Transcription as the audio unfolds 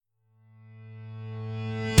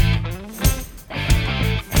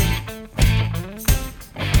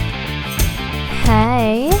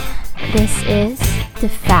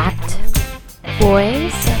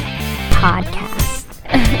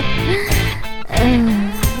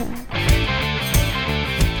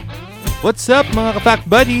What's up mga ka-Fact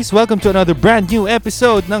Buddies? Welcome to another brand new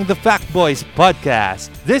episode ng The Fact Boys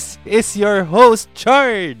Podcast. This is your host,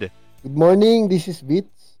 Chard. Good morning, this is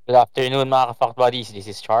Beats. Good afternoon mga ka-Fact Buddies, this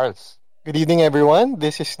is Charles. Good evening, everyone.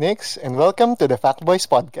 This is Nix, and welcome to the Fact Boys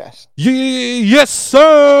Podcast. Yes,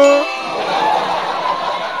 sir!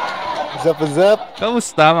 What's up?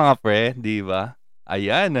 Kamusta mga pre? Di ba?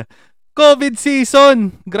 Ayan. COVID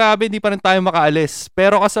season! Grabe, di pa rin tayo makaalis.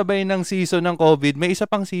 Pero kasabay ng season ng COVID, may isa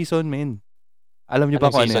pang season, men. Alam niyo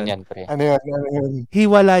ba kung ano season yan? pre? Ano yun?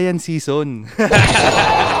 Hiwalayan season.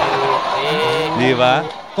 Di ba?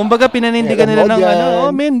 Kumbaga pinanindigan nila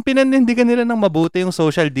ng pinanindigan nila ng mabuti yung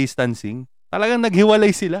social distancing. Talagang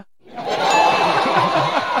naghiwalay sila.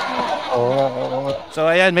 Oo.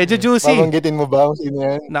 So ayan, medyo juicy. Babanggitin mo ba kung sino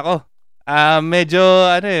yan? Nako.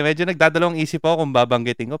 Medyo nagdadalawang isip ako kung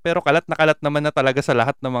babanggitin ko, pero kalat naman na talaga sa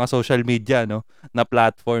lahat ng mga social media na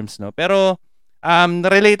platforms Pero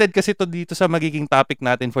related kasi to dito sa magiging topic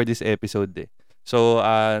natin for this episode eh. So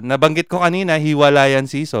nabanggit ko kanina hiwalayan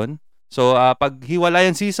season. So pag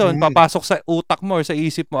hiwalayan season, papasok sa utak mo or sa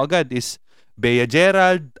isip mo agad is Bea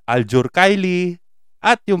Gerald, Aljur Kylie,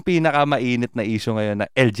 at yung pinakamainit na issue ngayon na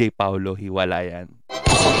LJ Paulo hiwalayan.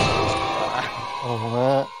 Oo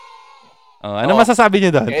nga. Ano masasabi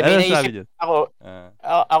niyo doon? Ano masasabi niyo?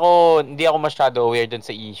 Ako hindi ako masyado aware doon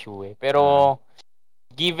sa issue eh. Pero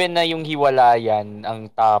given na yung hiwalayan ang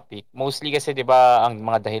topic, mostly kasi 'di ba ang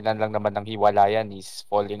mga dahilan lang naman ng hiwalayan is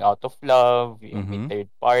falling out of love, yung may third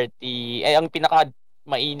party. Ang pinaka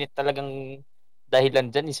mainit talagang dahilan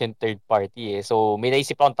diyan is yung third party eh. So may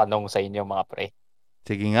naisip akong tanong sa inyo mga pre.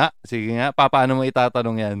 Sige nga. Paano mo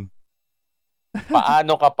itatanong 'yan?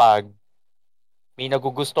 Paano kapag may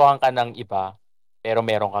nagugustuhan ka ng iba, pero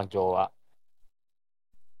meron kang jowa?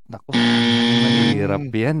 Naku, mahirap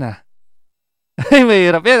yan Ay,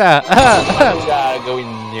 mahirap yan Ano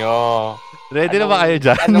gagawin nyo? Ready na ba kayo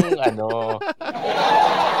dyan?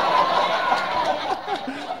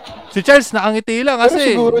 Si Charles nakangiti lang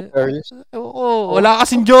kasi. Pero siguro, Charles. Oo, wala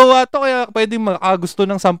kasing jowa to, kaya pwedeng makagusto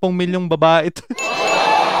ng 10 milyong babae to.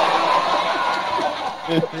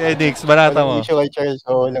 Nix, banata mo. Walang issue kay Charles.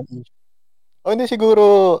 Walang issue. Hindi,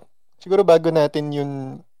 siguro bago natin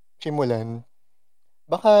yun simulan,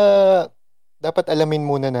 baka dapat alamin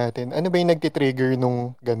muna natin, ano ba yung nagtitrigger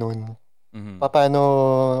nung ganun? Paano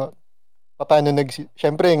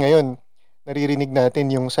Siyempre ngayon,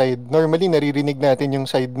 normally naririnig natin yung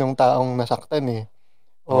side ng taong nasaktan eh.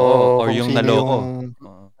 Or yung naloko.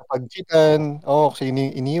 Napagchitan, sino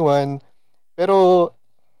yung iniwan. Pero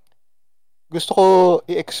gusto ko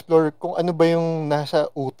i-explore kung ano ba yung nasa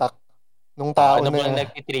utak nung tao ano na bang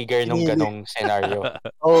nagti-trigger nung ganong senaryo?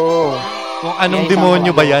 Oo. Kung anong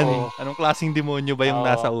demonyo ba yan? Anong klaseng demonyo ba yung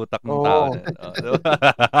nasa utak ng tao?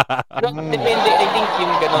 Pero depende, I think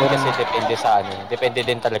yung ganon kasi depende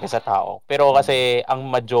din talaga sa tao. Pero kasi ang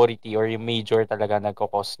majority or yung major talaga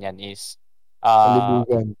nagko-cause niyan is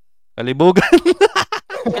Kalibugan. Kalibugan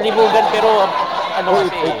pero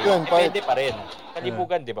yun, depende pa rin.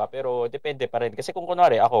 Kalibugan, 'di ba? Pero depende pa rin kasi kung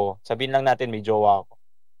kunwari ako, sabihin lang natin may jowa ako.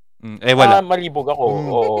 Wala. Malibog ako.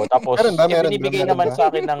 Oo, tapos binibigay naman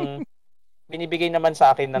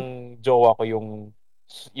sa akin ng jowa ko yung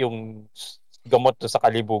gamot do sa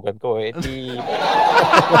kalibugan ko. Di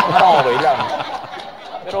okay lang.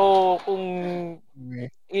 Pero kung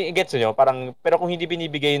i-gets nyo, pero kung hindi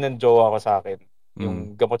binibigay ng jowa ko sa akin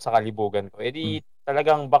yung gamot sa kalibugan ko, di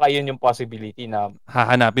talagang baka yun yung possibility na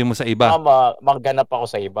hahanapin mo sa iba. Magganap ako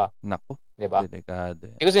sa iba. Naku. Diba?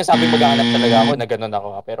 Delikado. Hindi ko sinasabi maghahanap talaga ako na gano'n ako.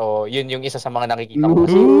 Pero yun yung isa sa mga nakikita ko.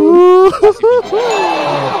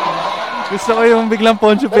 Gusto ko yung biglang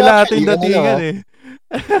Poncio Pilato yung datingan eh.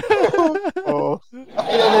 Oo.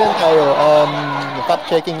 Lang tayo.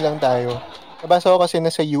 Fact-checking lang tayo. Nabasa ko kasi na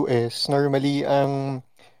sa US, normally ang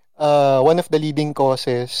one of the leading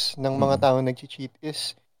causes ng mga tao nag-cheat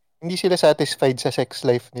is hindi sila satisfied sa sex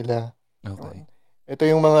life nila. Okay. Ito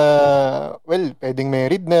yung mga, pwedeng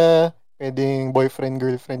married na, pwedeng boyfriend,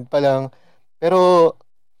 girlfriend pa lang. Pero,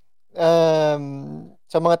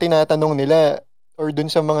 sa mga tinatanong nila, or dun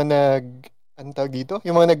sa mga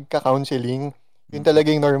yung mga nagka-counseling, yun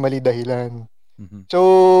talaga yung normally dahilan.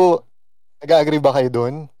 So, nag-agree ba kayo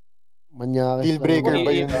dun? Manyakis Deal breaker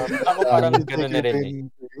ba yun? Ako parang gano'n na rin eh.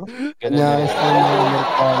 Manyakis na yung mga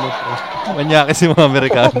Amerikano. Manyakis yung mga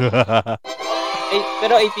Amerikano.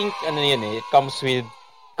 Pero I think, it comes with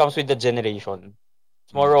the generation.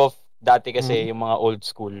 It's more of, dati kasi yung mga old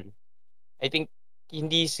school, I think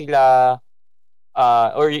hindi sila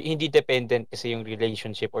or hindi dependent kasi yung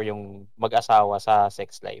relationship or yung mag-asawa sa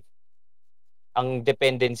sex life. Ang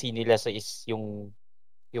dependency nila is yung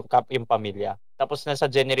yung pamilya. Tapos nasa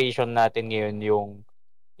generation natin ngayon yung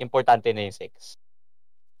importante na yung sex.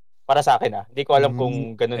 Para sa akin hindi ko alam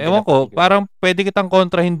kung ganun din Ewan ang ko, paningin. parang pwede kitang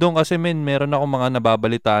kontrahin doon kasi meron akong mga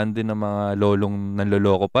nababalitaan din ng mga lolong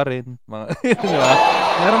nanloloko pa rin. Mga, di ba?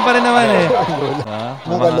 Meron pa rin naman eh. May mga,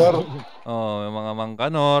 Mangalor. may mga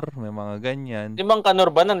mangkanor, may mga ganyan. Limang kanor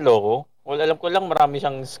ba ng loko? Well, alam ko lang marami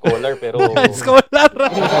siyang scholar pero Scholar!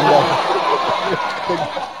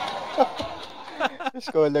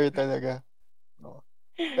 Scholar talaga.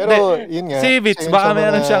 Pero yun nga, Si Vitz, baka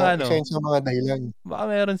meron siyang ano. isa yun sa mga dahilan. Baka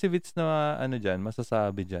meron si Vitz na dyan,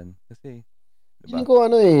 masasabi dyan. Kasi, Feeling diba? ko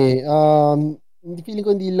feeling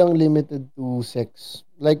ko hindi lang limited to sex.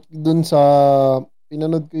 Like dun sa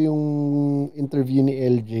pinanood ko yung interview ni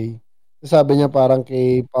LJ. Sabi niya parang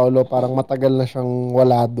kay Paolo parang matagal na siyang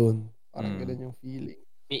wala dun. Parang ganun yung feeling.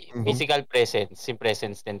 physical presence, yung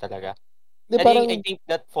presence din talaga. Hindi, And parang I think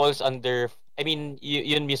that falls under, I mean,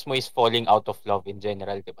 yun mismo is falling out of love in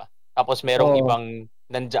general, di ba? Tapos merong Oo. ibang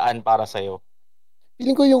nandyan para sa'yo.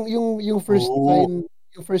 feeling ko yung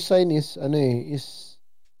first sign is is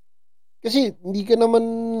kasi hindi ka naman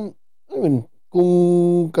I mean, kung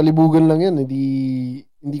kalibugan lang yan,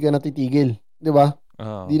 hindi ka natitigil, 'di ba?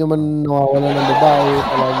 Hindi naman nawawala ng babae,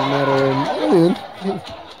 palagi meron. Ano yun?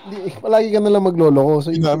 Hindi, palagi ka na lang magloloko. So,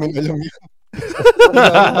 Hindi namin alam yun.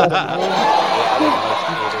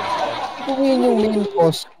 Kung yun yung main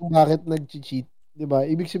cause kung bakit nag-cheat, 'di ba?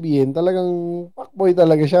 Ibig sabihin, talagang fuckboy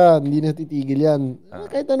talaga siya, hindi natitigil yan.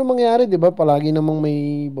 Kahit anong mangyari, 'di ba? Palagi namang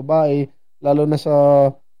may babae, lalo na sa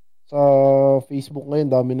Facebook ngayon,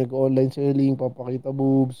 dami nag-online selling, papakita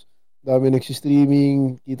boobs, dami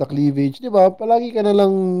nagsi-streaming, kita cleavage, 'di ba? Palagi ka na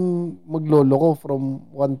lang magloloko from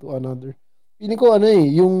one to another. Feeling ko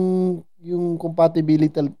yung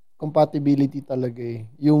compatibility talaga eh.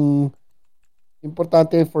 Yung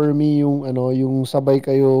importante for me yung sabay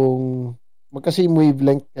kayong magka-same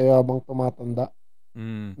wavelength kayo habang tumatanda.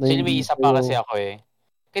 Na Actually, may hindi isa pa kayo, kasi ako eh.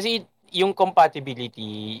 Kasi yung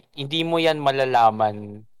compatibility, hindi mo yan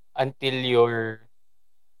malalaman until you're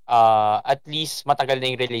at least matagal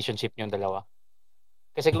na yung relationship niyong dalawa.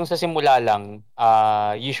 Kasi kung sa simula lang,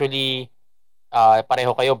 usually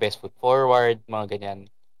pareho kayo best foot forward, mga ganyan.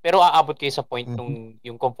 Pero aabot kayo sa point nung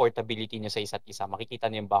yung comfortability niyo sa isa't isa, makikita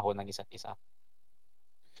niyo yung baho ng isa't isa.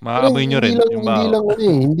 pero Maamoy nyo rin yung baho.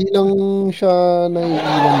 hindi lang siya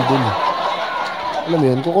naiiwan dun. Alam mo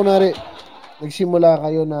yun, kung kunwari, nagsimula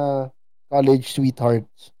kayo na college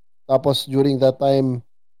sweethearts. Tapos during that time,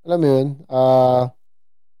 alam mo yun,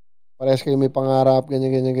 parehas kayo may pangarap, ganyan,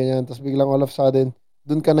 ganyan, ganyan. Tapos biglang all of a sudden,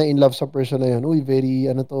 dun ka na in love sa person na yun. Uy, very,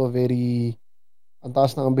 ang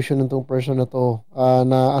taas ng ambisyon ng tong person na to.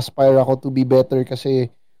 Na-aspire ako to be better kasi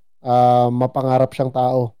mapangarap siyang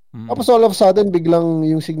tao. Tapos all of a sudden, biglang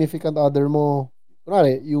yung significant other mo,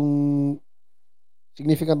 kunwari, yung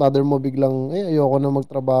significant other mo biglang, ayoko na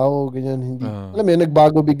magtrabaho, ganyan, hindi. Alam mo yun,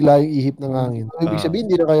 nagbago bigla yung ihip ng hangin. So, ibig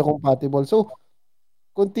sabihin, hindi na kayo compatible. So,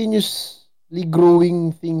 continuously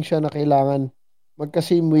growing thing siya na kailangan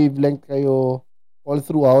magka-same wavelength kayo all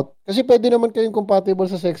throughout. Kasi pwede naman kayong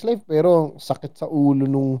compatible sa sex life, pero sakit sa ulo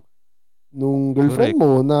nung girlfriend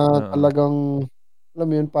mo na talagang, alam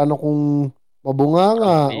mo yun, paano kung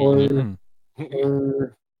mabunganga or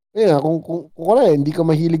kung hindi ka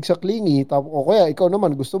mahilig sa clingy, o kaya ikaw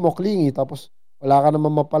naman gusto mo clingy, tapos wala ka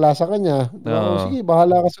naman mapala sa kanya, di ba? O sige,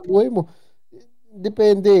 bahala ka sa buhay mo.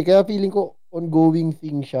 Depende. Kaya feeling ko ongoing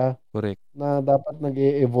thing siya. Correct. Na dapat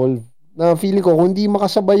nag-e-evolve. Na feeling ko kung hindi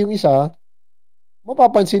makasabay yung isa,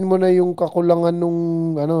 mapapansin mo na yung kakulangan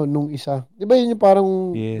nung isa. Di ba yun yung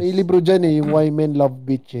parang may libro dyan yung Why Men Love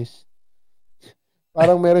Bitches.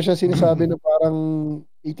 Parang meron siya sinasabi na parang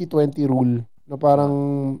 80-20 rule. Na parang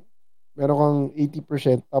meron kang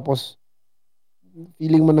 80% tapos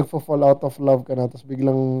feeling mo nagfo-fall out of love ka na tapos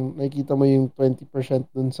biglang nakikita mo yung 20%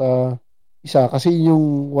 dun sa isa kasi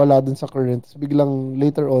yung wala dun sa current tapos biglang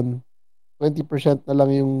later on 20% na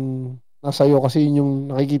lang yung nasa'yo kasi yun yung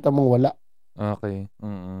nakikita mong wala. Okay.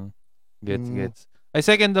 Gets. I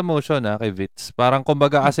second the motion kay Vitz. Parang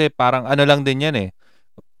kumbaga kasi parang ano lang din yan eh.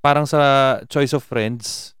 Parang sa choice of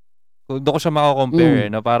friends. Doon ko siya mako-compare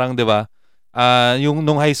na parang 'di ba? Yung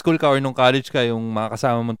nung high school ka or nung college ka, yung mga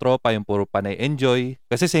kasama mong tropa, yung puro panay enjoy.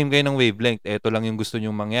 Kasi same kayo ng wavelength. Ito lang yung gusto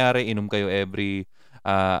nyong mangyari. Inom kayo every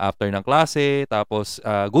after ng klase. Tapos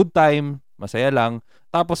good time. Masaya lang.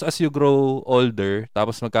 Tapos as you grow older,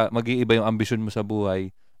 tapos mag-iiba yung ambisyon mo sa buhay,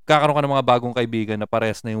 kakaroon ka ng mga bagong kaibigan na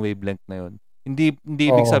parehas na yung wavelength na yun. Hindi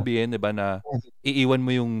ibig sabihin, 'di ba, na iiwan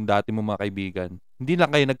mo yung dati mong mga kaibigan. Hindi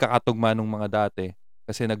lang kayo nagkakatugma nung mga dati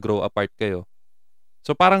kasi nag-grow apart kayo.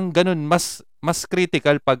 So parang ganun, mas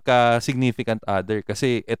critical pagka significant other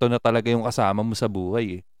kasi ito na talaga yung kasama mo sa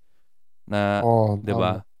buhay eh. Na, Oo, 'di tama.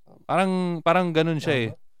 ba? Parang ganun siya eh.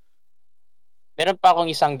 Tama. Meron pa akong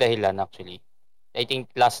isang dahilan actually. I think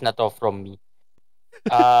last na to from me.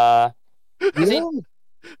 Ah, kasi Yeah.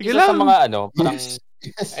 Sige isa sa lang. mga ano, parang Yes.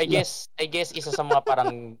 Yes I lang. guess isa sa mga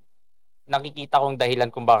parang nakikita kong dahilan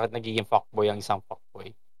kung bakit nagiging fuckboy ang isang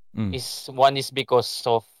fuckboy Mm. is one is because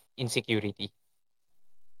of insecurity.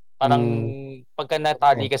 Parang Mm. pagka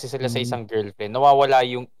natali Totoo. kasi sila sa isang girlfriend, nawawala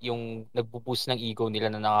yung nagbo-boost ng ego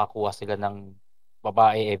nila na nakakuha sila ng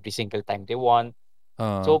babae every single time they want.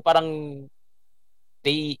 Oo. So parang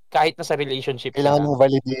kahit nasa relationship Kailangan sila, ng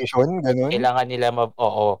validation, gano'n? kailangan nila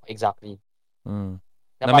oo, exactly. Mm.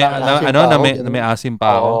 Na Na may parang Maasim ano pa na ako, may gano'n? asim pa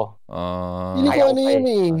ako. oo, Feeling ko kaya ko ano pa yan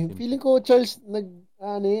eh. eh. Asim pa. Feeling ko Charles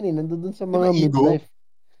ano yan eh, nandun sa 'Di ba mga ego? midlife.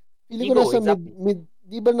 Feeling ko Ego, nasa exactly.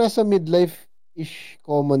 di ba nasa midlife-ish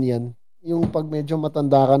common yan? Yung pag medyo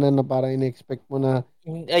matanda ka na parang in-expect mo na,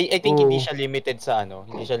 I think hindi oh, siya limited sa ano,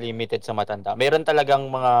 hindi siya limited sa matanda. Meron talagang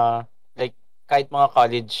mga like kahit mga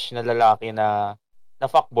college na lalaki na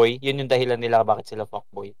fuckboy, yun yung dahilan nila bakit sila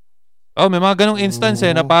fuckboy. Oh, may mga ganong instance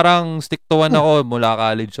eh na mm, parang stick to one ako mula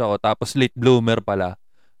college ako tapos late bloomer pala.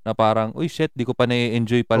 Na parang, uy shit, di ko pa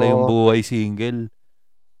na-enjoy pala yung oh, buhay single.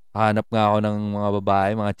 Hanap nga ako ng mga babae,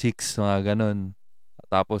 mga chicks, mga ganon.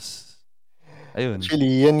 Tapos, ayun.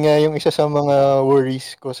 Actually, yan nga yung isa sa mga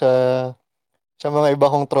worries ko sa mga iba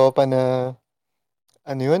kong tropa na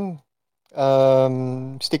ano yun,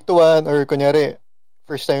 stick to one or kunyari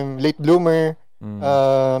first time late bloomer,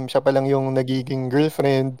 Mm. siya pa lang yung nagiging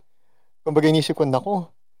girlfriend. Kumbaga inisip ko, naku,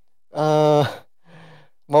 ah,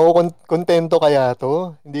 kontento kaya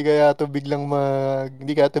 'to? Hindi kaya 'to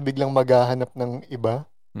biglang maghahanap ng iba?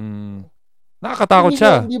 Mm. Nakakatakot feeling ko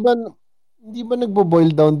siya. hindi ba nagbo-boil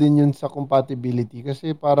down din yun sa compatibility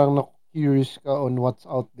kasi parang na-curious ka on what's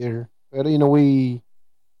out there. Pero in a way,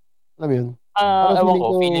 alam mo yun, parang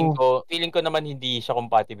Ewan feeling ko, ko, feeling ko naman hindi siya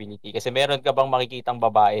compatibility kasi meron ka bang makikitang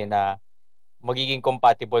babae na magiging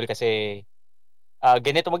compatible kasi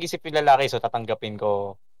ganito mag-isip yung lalaki so tatanggapin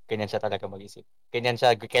ko ganyan siya talaga mag-isip. Ganyan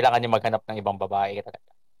siya, kailangan niya maghanap ng ibang babae talaga.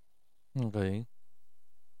 Okay.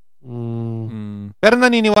 mm, Pero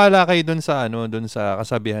naniniwala kayo dun sa dun sa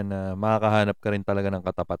kasabihan na makakahanap ka rin talaga ng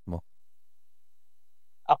katapat mo.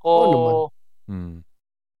 Ako, oo naman. Mm.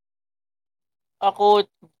 ako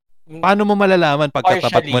mm, Paano mo malalaman pag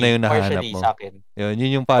katapat mo na yung nahanap partially mo? sa akin.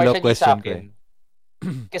 Yun yung follow-up Partially sa question ko eh. akin.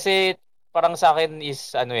 Kasi parang sa akin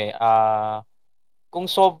is ano eh, kung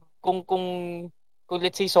kung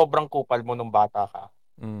let's say sobrang kupal mo nung bata ka.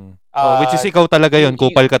 Mm. Oh, which is Ah, ikaw talaga you, yun, you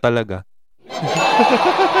kupal ka talaga.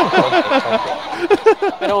 konti.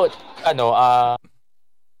 Pero ano,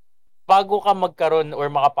 bago ka magkaroon or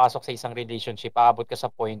makapasok sa isang relationship, aabot ka sa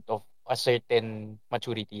point of a certain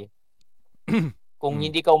maturity. Kung Mm.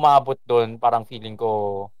 hindi ka umabot doon, parang feeling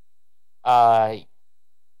ko ah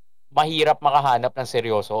mahirap makahanap ng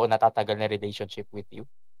seryoso o natatagal na relationship with you.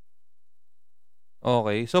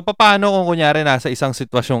 Okay. So papaano kung kunyari nasa isang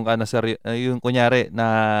sitwasyon ka na yung kunyari na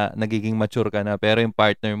nagiging mature ka na pero yung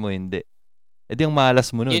partner mo hindi. Eh di ang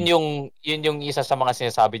malas mo nun. Yun yung isa sa mga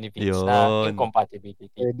sinasabi ni Vince na Yun. incompatibility.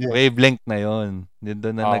 Puwede. Wavelength na yun. Yun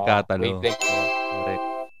doon na Oo, nagkatalo. wavelength na yun. Correct.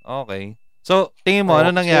 Okay. So, tingin mo, Oo,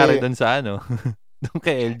 ano nangyari kasi doon sa doon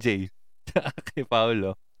kay LJ? Kay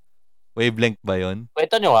Paolo? Wavelength ba yun?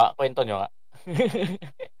 Kwento nyo nga.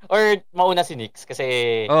 Or mauna si Nix kasi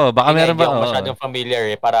Oh, baka yun nga meron hindi ba? ako Oo. masyadong familiar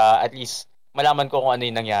para at least malaman ko kung ano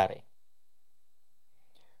yung nangyari.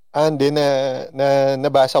 hindi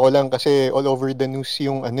nabasa ko lang kasi all over the news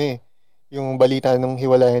yung ano, yung balita nung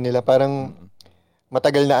hiwalayan nila. Parang Mm.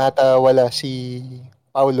 matagal na ata wala si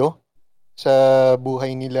Paulo sa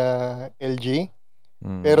buhay nila LJ. Mm.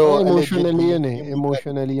 Parang Pero emotionally allegedly yan eh. yung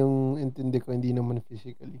Emotionally yung intindi ko, hindi naman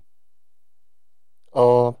physically.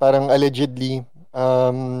 parang allegedly,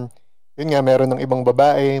 yun nga meron ng ibang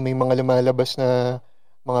babae, may mga lumalabas na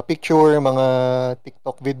mga picture, mga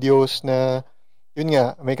TikTok videos na yun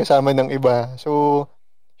nga, may kasama ng iba. So,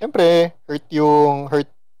 siyempre,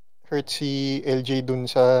 hurt si LJ dun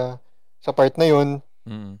sa part na yun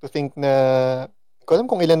Mm. to think na hindi ko alam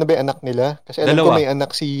kung ilan na ba yung anak nila. Kasi alam ko Dalawa. may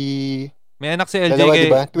anak si May anak si LJ dalawa, di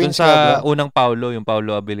ba? doon Twins nga sa ba? unang Paulo, yung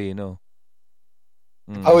Paulo Abilino.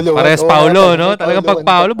 Si Paulo 1. Pares Oo nga Paulo, pala, no? may Talagang Paulo pag 1 pa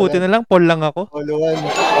Paulo, pala. buti na lang, Paul lang ako. Paulo 1,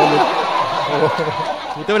 Paulo 2. Oo.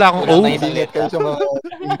 Buti wala akong O. Kulang na isang Ingat kayo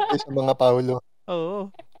letra. sa mga Paulo. Oo.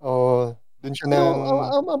 Oo, dun siya Pero ng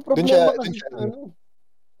ang dun siya problema dun kasi siya sa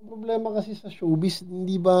ang problema kasi sa showbiz,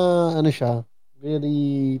 hindi ba ano siya, very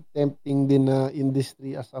tempting din na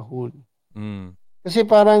industry as a whole. Mm. Kasi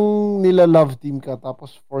parang nila-love team ka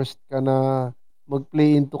tapos forced ka na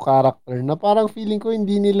mag-play into character na parang feeling ko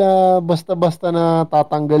hindi nila basta-basta na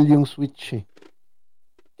tatanggal yung switch eh.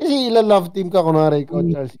 Kasi ila-love team ka, kunwari ikaw,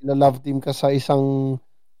 Charles, ila-love team ka sa isang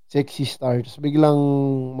sexy star. Tapos biglang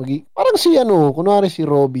parang si kunwari si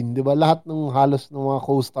Robin, di ba? Lahat ng halos ng mga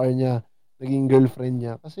co-star niya, naging girlfriend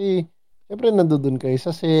niya. Kasi, syempre, nandoon kayo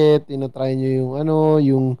sa set, tinatry niyo yung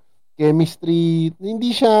yung chemistry. Hindi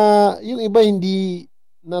siya, yung iba hindi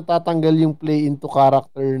natatanggal yung play into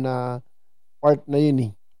character na part na yun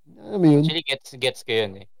eh. Ano mo yun? Actually, gets ko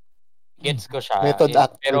yun eh. Gets ko siya. Method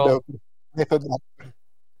actor daw. Pero, Method actor.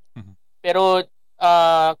 pero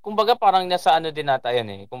kumbaga parang nasa ano din nata yan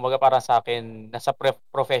eh. Kumbaga parang sa akin, nasa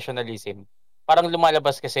professionalism. Parang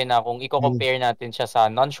lumalabas kasi na kung i-compare natin siya sa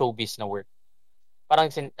non-showbiz na work. Parang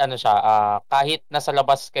ano siya, kahit nasa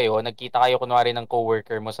labas kayo, nagkita kayo kunwari ng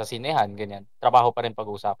coworker mo sa sinehan, ganyan. Trabaho pa rin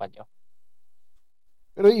pag-uusapan nyo.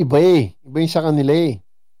 Pero iba eh. Iba yung sa kanila eh.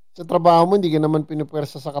 Sa trabaho mo, hindi ka naman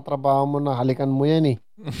pinupwersa sa katrabaho mo na halikan mo yan eh.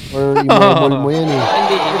 Or imomol mo yan eh.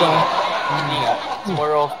 Hindi nga. It's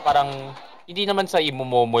more of parang, hindi naman sa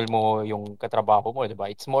imomomol mo yung katrabaho mo, di ba?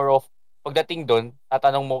 It's more of, pagdating doon,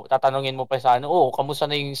 tatanungin mo pa sa kamusta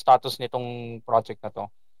na yung status nitong project na to?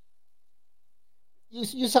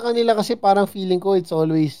 Yung sa kanila kasi parang feeling ko it's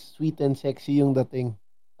always sweet and sexy yung dating.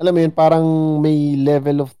 Alam mo yun, parang may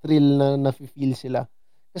level of thrill na nafe-feel sila.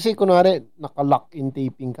 Kasi kunwari, naka-lock in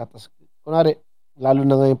taping ka. Tapos, kunwari, lalo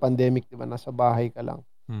na ngayong pandemic, di ba? Nasa bahay ka lang.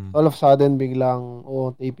 All of a sudden, biglang,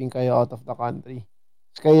 taping kayo out of the country.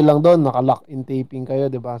 Tapos kayo lang doon, naka-lock in taping kayo,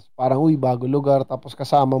 di ba? Parang, bago lugar. Tapos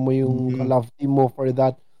kasama mo yung love team mo for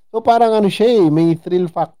that. So, parang ano siya eh, may thrill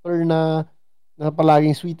factor na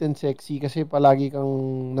palaging sweet and sexy kasi palagi kang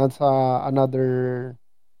nasa another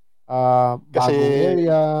bagong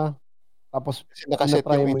area. Tapos, kasi nakaset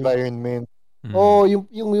yung environment.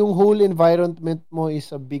 yung whole environment mo is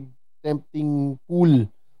a big tempting pool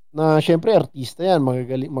na syempre artista yan,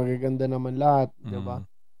 magaganda naman lahat, di ba?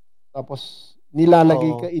 Tapos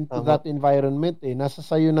nilalagay ka into that environment eh. Nasa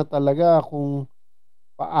sayo na talaga kung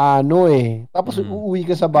paano eh. Tapos uuwi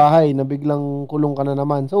ka sa bahay na biglang kulong ka na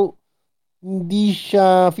naman. So hindi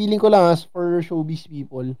siya, feeling ko lang as for showbiz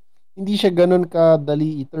people, hindi siya ganun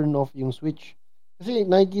kadali i-turn off yung switch. Kasi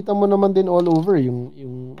nakikita mo naman din all over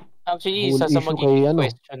yung Actually, whole isa sa issue magiging kay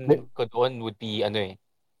question ko doon would be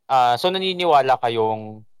so naniniwala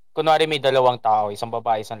kayong kunwari may dalawang tao, isang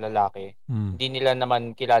babae, isang lalaki, hindi nila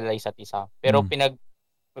naman kilala isa't isa. Pero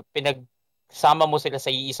pinagsama mo sila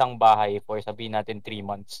sa iisang bahay for sabihin natin 3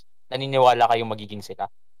 months. Naniniwala kayong magiging sila?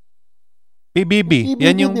 PBB.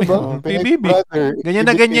 Yan yung diba? PBB. Ganyan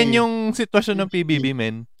na ganyan yung sitwasyon ng PBB,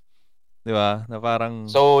 men. Di ba? Na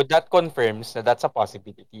parang... So, that confirms na that's a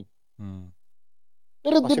possibility.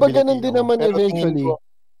 Pero di ba ganun din naman eventually?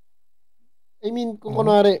 I mean, kung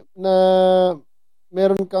kunwari na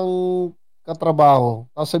meron kang katrabaho,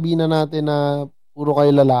 tapos sabihin na natin na puro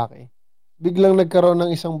kayo lalaki, biglang nagkaroon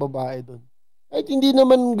ng isang babae doon. Kahit hindi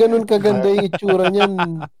naman ganun kaganda yung itsura niyan.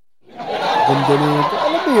 Ganda nito.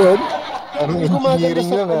 Alam mo yun? Hindi gumaganda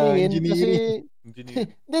sa paningin kasi...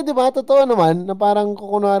 Hindi, di ba? Totoo naman na parang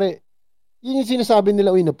kunwari, yun yung sinasabi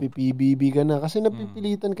nila, napipibibi ka na. Kasi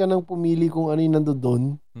napipilitan ka ng pumili kung ano yung nandoon.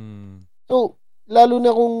 So, lalo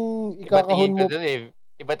na kung ikakahon mo...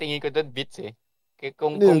 Iba tingin ko doon, Bits eh.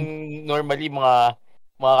 Kung normally mga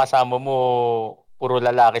kasama mo puro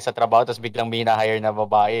lalaki sa trabaho tapos biglang may na-hire na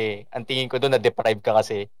babae, ang tingin ko doon na-deprive ka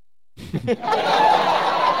kasi.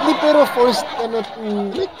 Hindi, pero forced ka na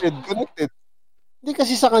connected. Hindi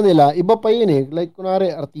kasi sa kanila, iba pa yun eh. Like,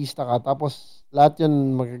 kunwari, artista ka, tapos lahat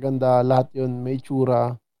yun magaganda, lahat yun may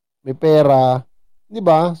itsura, may pera, di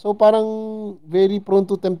ba? So, parang very prone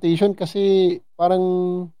to temptation kasi parang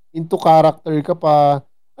into character ka pa.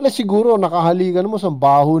 Siguro, nakahalikan mo sa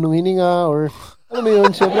baho ng hininga or, alam mo yun,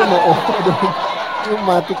 siyempre yung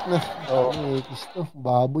matik na, kisto,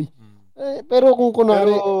 baboy. Pero kung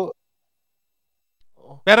kunwari,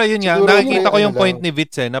 pero yun nga, nakikita ko yung point ni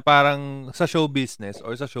Vitz na parang sa show business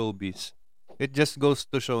or sa showbiz, it just goes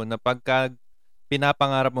to show na pagka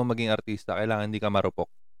pinapangarap mo maging artista, kailangan hindi ka marupok.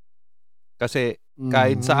 Kasi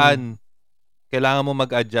kahit saan, kailangan mo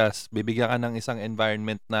mag-adjust. Bibigyan ka ng isang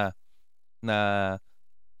environment na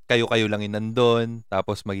kayo-kayo lang yung nandun,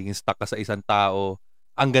 tapos magiging stuck ka sa isang tao.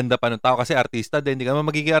 Ang ganda pa ng tao kasi artista din. Hindi ka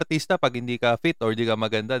magiging artista pag hindi ka fit or hindi ka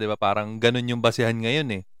maganda, di ba? Parang ganun yung basihan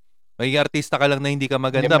ngayon eh. Magiging artista ka lang na hindi ka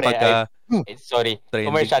maganda pagka... Sorry,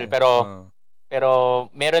 commercial,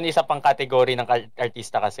 pero meron isa pang category ng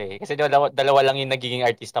artista kasi. Kasi dalawa lang yung nagiging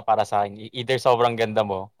artista para sa akin. Either sobrang ganda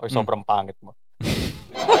mo or sobrang pangit mo.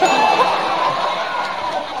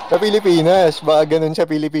 Sa Pilipinas, baka ganun sa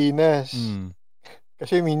Pilipinas. Mm.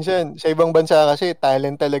 Kasi minsan, sa ibang bansa kasi,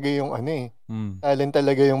 talent talaga yung talent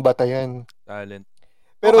talaga yung batayan. Talent.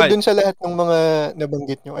 Pero dun sa lahat ng mga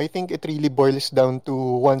nabanggit nyo, I think it really boils down to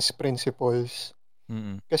one's principles.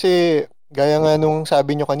 Kasi, gaya nga nung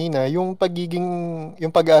sabi nyo kanina, yung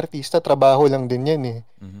pag-aartista, trabaho lang din yan eh.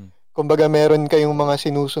 Kumbaga, meron kayong mga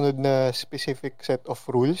sinusunod na specific set of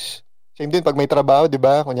rules. Same din pag may trabaho, di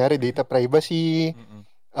ba? Kunyari, data privacy,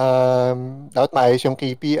 dapat maayos yung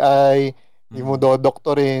KPI, hindi mo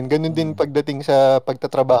dodoktorin. Ganun din pagdating sa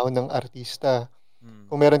pagtatrabaho ng artista.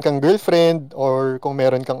 Kung meron kang girlfriend or kung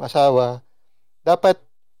meron kang asawa, dapat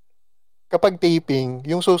kapag taping,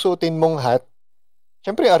 yung susuotin mong hat,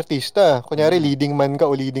 syempre artista. Kunyari, leading man ka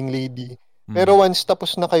o leading lady. Pero once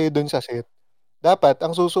tapos na kayo dun sa set, dapat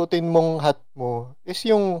ang susuotin mong hat mo is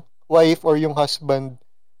yung wife or yung husband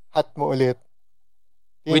hat mo ulit.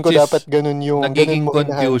 Tingin ko dapat ganun nagiging mo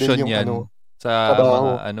confusion yung yan sa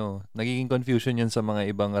trabaho. mga nagiging confusion yan sa mga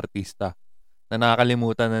ibang artista na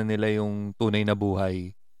nakakalimutan na nila yung tunay na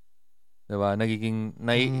buhay. 'Di ba? Nagiging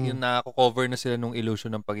yung nako-cover na sila nung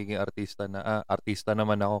illusion ng pagiging artista na artista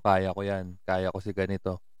naman ako, kaya ko yan. Kaya ko si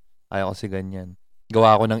ganito. Kaya ko si ganyan.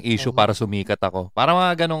 Gawa ko ng issue para sumikat ako. Para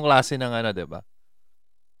mga ganong klase ng 'di ba?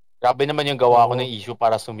 Grabe naman yung gawa ko ng issue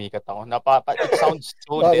para sumikat ako. It sounds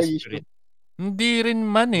so desperate. Hindi rin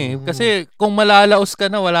man eh. Kasi kung malalaos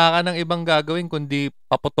ka na, wala ka nang ibang gagawin kundi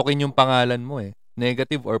paputukin yung pangalan mo eh.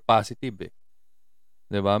 Negative or positive eh.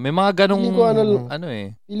 'Di ba? May mga ganong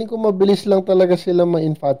Feeling ko mabilis lang talaga sila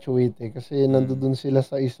ma-infatuate eh. Kasi nandoon sila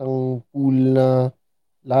sa isang pool na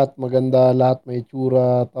lahat maganda, lahat may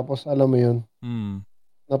tsura. Tapos alam mo yun,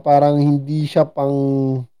 na parang hindi siya pang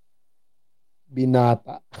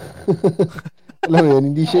binata. Alam mo yun,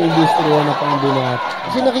 hindi siya industriya na pang binata.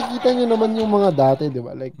 Kasi nakikita nyo naman yung mga dati, di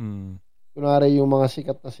ba? Like, kunwari yung mga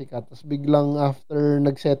sikat na sikat. Tapos biglang after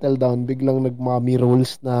nag-settle down, biglang nag-mommy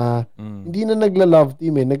roles na hindi na nagla-love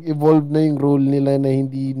team eh. Nag-evolve na yung role nila na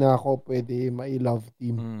hindi na ako pwede ma-love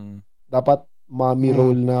team. Dapat mommy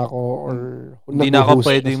role na ako or hindi na ako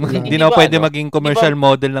pwede maging commercial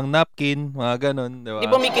model ng napkin, mga ganun, di ba? Di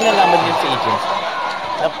ba may kinalaman yun sa agency?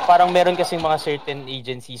 Na parang meron kasing mga certain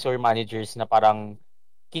agencies or managers na parang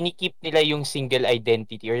kinikip nila yung single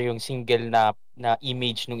identity or yung single na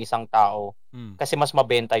image ng isang tao kasi mas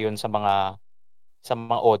mabenta yun sa mga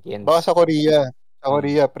audience. Baka sa Korea. Sa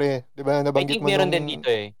Korea, pre. Di ba nabanggit mo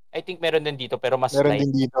I think meron din dito pero mas meron light.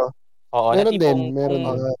 din dito. Oo, meron na tipong din.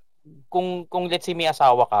 Kung let's say may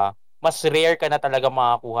asawa ka, mas rare ka na talaga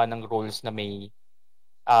makakuha ng roles na may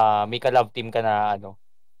ka-love team ka na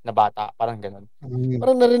na bata, parang ganun.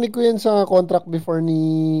 Parang narinig ko yan sa contract before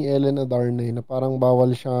ni Ellen Adarnay na parang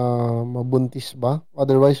bawal siya mabuntis ba?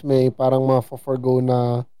 Otherwise may parang ma-forgo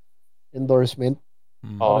na endorsement.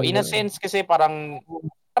 In a sense kasi parang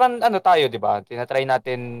tayo, 'di ba? Tinatry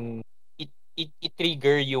natin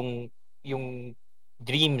i-trigger yung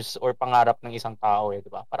dreams or pangarap ng isang tao 'di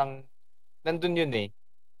ba? Parang nandun yun eh.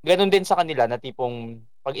 Ganun din sa kanila na tipong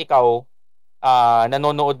pag ikaw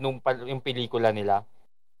nanonood yung pelikula nila,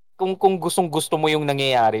 kung gustong-gusto mo yung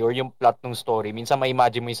nangyayari or yung plot ng story, minsan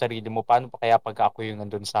ma-imagine mo yung sarili mo, paano pa kaya pag ako yung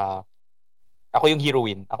nandun ako yung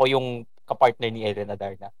heroine, ako yung kapartner ni Ellen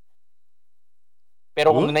Adarna.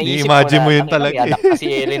 Pero kung naisip mo yun talaga may anak kasi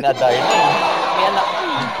Ellen Adarna may anak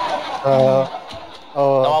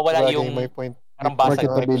nawawala yung may point. Parang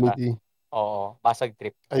basag marketability. Oo, basag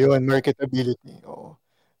trip. Ayun, marketability. Oo.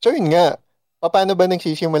 So yun nga, paano ba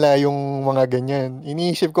nagsisimula yung mga ganyan?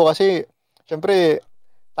 Iniisip ko kasi, syempre,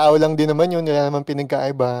 tao lang din naman yun, wala naman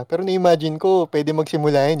pinagkaiba. Pero na-imagine ko, pwede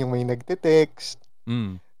magsimula yun yung may nagte-text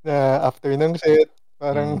na after ng set.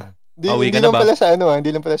 Parang, hindi lang pala sa hindi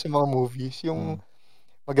lang pala sa mga movies. Yung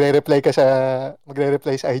magre-reply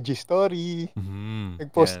sa IG story.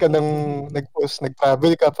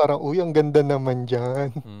 Nag-travel ka, parang, uy, ang ganda naman dyan.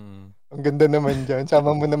 Ang ganda naman dyan.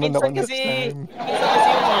 Sama mo naman ako next time. Minsan kasi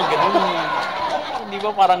yung mga ganun, hindi ba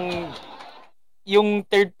parang yung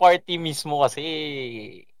third party mismo kasi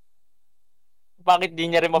bakit di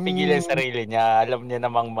niya rin mapigilan yung sarili niya? Alam niya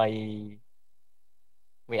namang may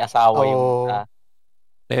asawa yung isa.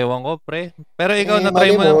 Ewan ko, pre. Pero ikaw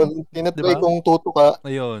na-try mo. Tinatry kong tutuka.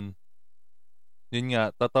 Ayun. Yun nga,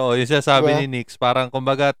 totoo. Yung sabi ni Nix, parang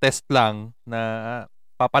kumbaga test lang na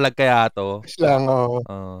papalag kaya to. Test lang,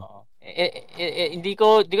 Hindi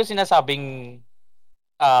ko sinasabing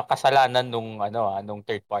kasalanan nung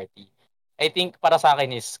third party. I think para sa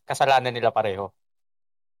akin is kasalanan nila pareho.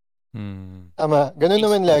 Tama. Ganun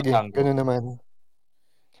naman lagi. Ganun naman.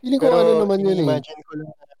 Feeling ko naman yun eh. Ko lang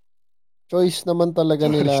choice naman talaga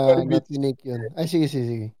nila na tinake yun. Ay,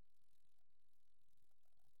 sige.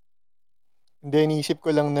 Hindi, iniisip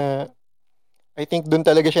ko lang na I think doon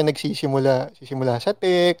talaga siya nagsisimula. Sisimula sa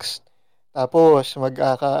text, tapos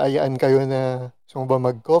magkakaayaan kayo na gusto mo ba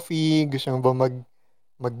mag-coffee, gusto mo ba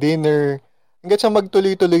mag-dinner, hanggang sa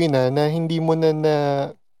magtuloy-tuloy na hindi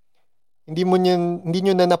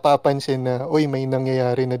nyo na napapansin na, uy, may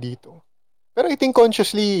nangyayari na dito. Pero I think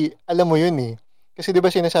consciously, alam mo yun eh. Kasi 'di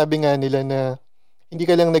ba sinasabi nga nila na hindi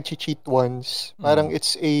ka lang nag-cheat once. Parang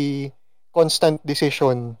it's a constant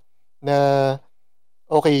decision na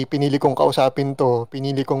okay, pinili kong kausapin 'to,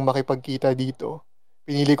 pinili kong makipagkita dito,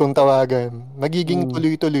 pinili kong tawagan. Magiging Mm.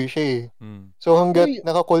 tuloy-tuloy siya eh. Mm. So Pero, hangga't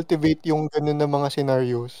naka-cultivate yung ganun na mga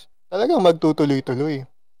scenarios, talagang magtutuloy-tuloy.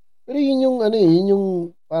 pero yun yung ano eh, yun yung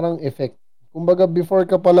parang effect. Kumbaga before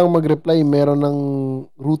ka palang mag-reply, meron ng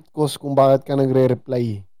root cause kung bakit ka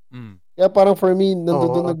nagre-reply. Mm. Kaya parang for me,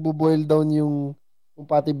 nandoon Oo. nagbo-boil down yung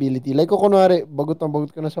compatibility. Like kung kunwari, bagot na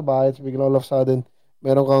bagot ka na sa bahay, tapos bigla all of a sudden,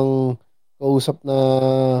 meron kang kausap na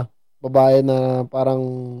babae na parang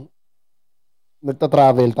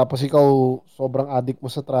nagta-travel, tapos ikaw sobrang addict mo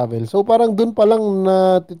sa travel. So parang dun pa lang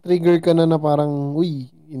na trigger ka na parang, uy,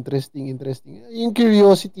 interesting, interesting. Yung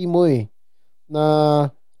curiosity mo eh, na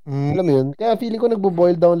Hmm, alam mo yun. Kaya feeling ko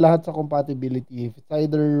nagbo-boil down lahat sa compatibility. If it's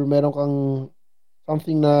either meron kang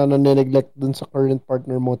something na nane-neglect dun sa current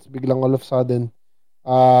partner mo, tapos biglang all of a sudden,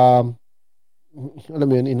 um, alam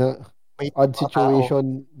mo yun, in a may odd mga tao. situation,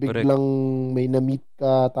 Correct. biglang may na-meet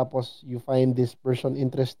ka, tapos you find this person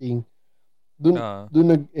interesting, dun, Ah, dun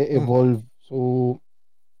Mhm. nag-evolve. So,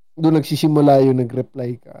 dun nagsisimula yung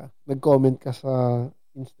nag-reply ka, nag-comment ka sa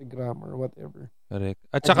Instagram or whatever. correct.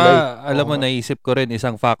 At saka, Nag-like, alam oo mo, nga. naisip ko rin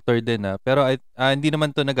isang factor din pero hindi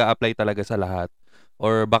naman to nag-a-apply talaga sa lahat.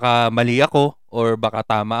 Or baka mali ako, or baka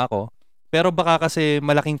tama ako. Pero baka kasi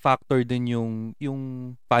malaking factor din yung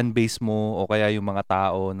fan base mo o kaya yung mga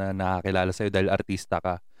tao na nakakilala sa'yo dahil artista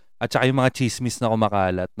ka. At saka yung mga chismis na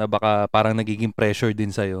kumakalat na baka parang nagiging pressure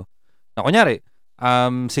din sa'yo. Na kunyari,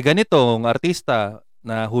 si ganitong artista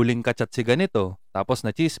na huling kachat si ganito, tapos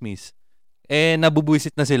na chismis,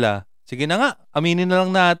 nabubuisit na sila. Sige na nga, aminin na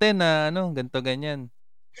lang natin na ganito ganyan.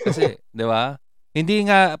 Kasi, 'di ba? Hindi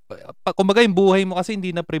nga kumbaga yung buhay mo kasi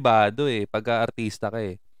hindi na pribado pagka artista ka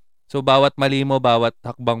eh. So bawat mali mo, bawat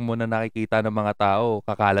hakbang mo na nakikita ng mga tao,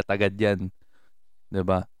 kakalat agad 'yan, 'di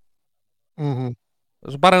ba? Mhm.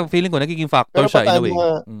 So parang feeling ko nagiging factor Pero siya in a papaano way.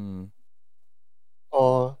 nga Mm.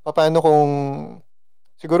 papaano kung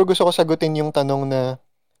siguro gusto ko sagutin yung tanong na,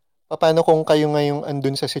 papaano kung kayo nga yung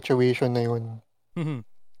andun sa situation na yun?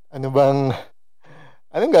 Ano bang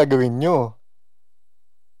anong gagawin niyo?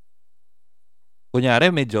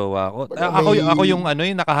 Kunyari may jowa ako. Kumbaga Ako yung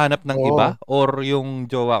yung nakahanap ng oo. iba or yung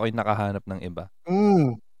jowa ko yung nakahanap ng iba?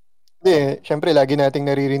 Hindi, siyempre lagi nating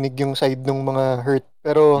naririnig yung side ng mga hurt.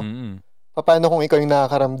 Pero Mm. papaano kung ikaw yung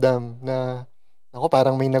nakakaramdam na, "Naku,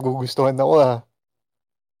 parang may nagugustuhan ako, ah."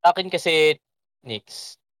 Sa'kin kasi,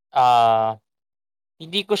 Nix,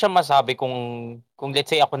 hindi ko siya masabi kung let's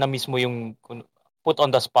say ako na mismo yung put on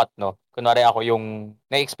the spot 'no. Kunwari ako yung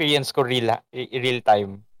na-experience ko real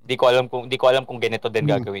time. Di ko alam kung ganito din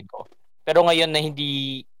Hmm, gagawin ko. Pero ngayon na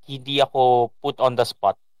hindi ako put on the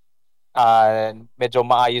spot, medyo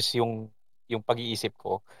maayos yung pag-iisip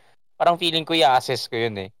ko. Parang feeling ko i-a-assess ko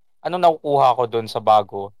yun, eh. Anong nakukuha ko dun sa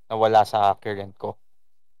bago na wala sa current ko?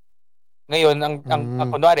 Ngayon ang hmm,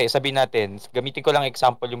 kunwari sabihin natin, gamitin ko lang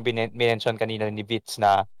example yung minention kanina ni Vitz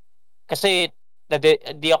na kasi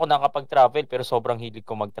di ako nakakapag-travel pero sobrang hilig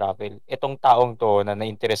ko mag-travel. Itong taong 'to na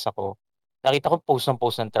na-interest ako, nakita ko post ng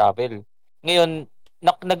post ng travel. Ngayon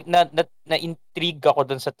na-intrigue ako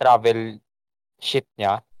dun sa travel shit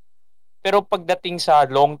niya, pero pagdating sa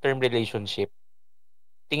long-term relationship,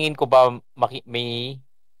 tingin ko ba may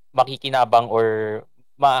makikinabang or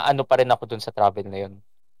maaano pa rin ako dun sa travel na yun.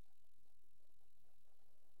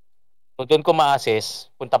 So dun ko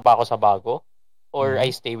ma-assess, punta ba ako sa bago or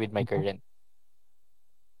I Mhm. stay with my mhm, current.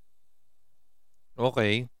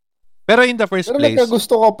 Okay. Pero in the first Pero place,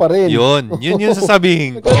 nagkagusto ka pa rin. yun yung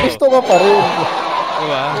sasabihin ko. Nagkagusto ka pa rin. 'Di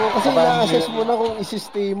ba? Oo, kasi papaano ina-assess yung mo na kung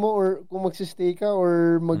isi-stay mo or kung magsi-stay ka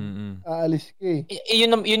or Mm. mag-aalis ka eh.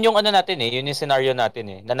 Yun yung ano natin, eh, yun yung scenario natin,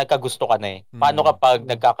 eh, na nagkagusto ka na, eh. Paano Mm. kapag Mm.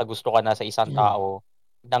 nagkakagusto ka na sa isang tao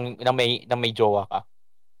ng may jowa ka?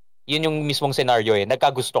 Yun yung mismong scenario, eh,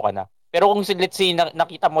 nagkagusto ka na. Pero kung let's say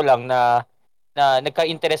nakita mo lang na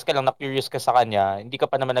nagka-interest ka lang, na curious ka sa kanya, hindi ka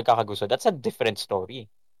pa naman nagkakagusto, that's a different story.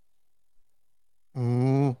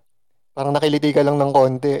 hmm, parang nakiliti ka lang ng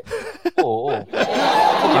konti. Oo, Pero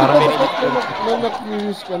di very, ba Parang the very fact na, different shit.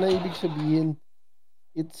 na-curious ka na, ibig sabihin,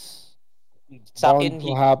 it's Sa'kin bound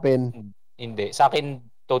to happen. hindi. Sa'kin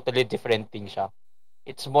totally different thing siya.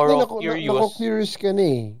 It's more Hindi, of curious. nako-curious ka na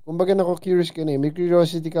eh. Kumbaga nako-curious ka na eh. May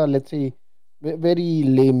curiosity ka, let's say, very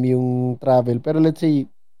lame yung travel. Pero let's say,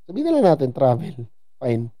 sabihin na lang natin travel.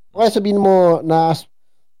 Fine. O kaya sabihin mo na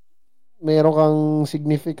meron kang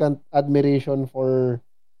significant admiration for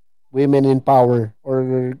women in power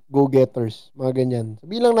or go-getters. Mga ganyan.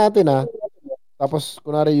 Sabihin lang natin tapos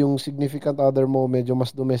kunwari yung significant other mo medyo mas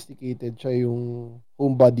domesticated. Siya yung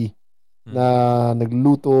homebody na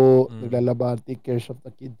nagluluto, naglalaba, take care of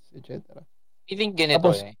the kids, etc. I think ganito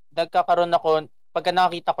Tapos, nagkakaroon ako, pagka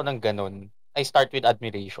nakakita ko ng ganun, I start with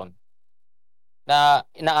admiration. Na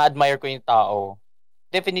ina-admire ko yung tao.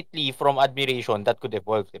 Definitely, from admiration, that could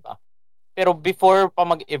evolve, di ba? Pero before pa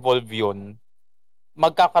mag-evolve yun,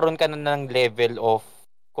 magkakaroon ka na ng level of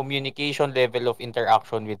communication, level of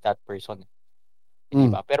interaction with that person.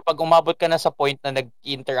 Di ba? Pero pag umabot ka na sa point na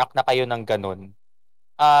nag-interact na kayo ng ganun,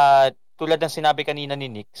 tulad ng sinabi kanina ni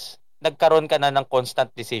Nix, nagkaroon ka na ng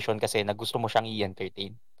constant decision kasi na gusto mo siyang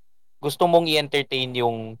i-entertain. Gusto mong i-entertain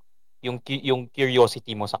yung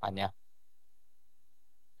curiosity mo sa kanya.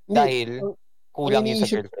 Dahil kulang yun sa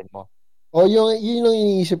girlfriend mo. Yun ang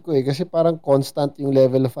iniisip ko eh. Kasi parang constant yung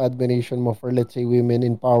level of admiration mo for let's say women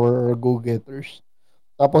in power or go-getters.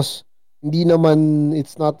 Tapos, hindi naman,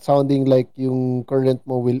 it's not sounding like yung current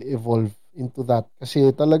mo will evolve into that.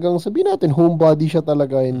 Kasi talagang sabihin natin, homebody siya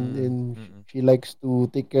talaga and she likes to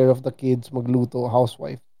take care of the kids, magluto,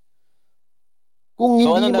 housewife. Kung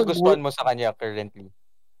So, hindi ano nagustuhan mo sa kanya currently?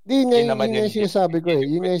 Yun nga yung sinasabi ko eh.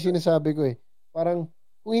 Yun nga yung sinasabi ko eh. Parang,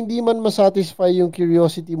 kung hindi man masatisfy yung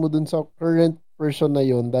curiosity mo dun sa current person na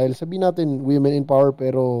yun, dahil sabihin natin, women in power,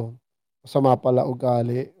 pero masama pala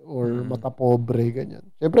ugali or mata pobre, ganyan.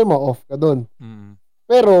 Siyempre, ma-off ka dun.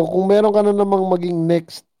 Pero, kung meron ka na namang maging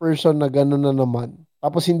next person na gano'n na naman,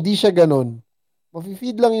 tapos hindi siya gano'n,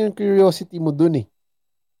 mafe-feed lang yung curiosity mo dun eh.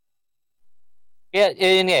 Kaya,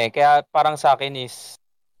 yun nga kaya parang sa akin is,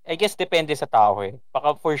 I guess depende sa tao eh.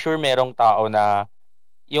 Baka for sure merong tao na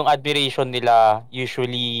yung admiration nila,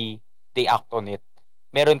 usually, they act on it.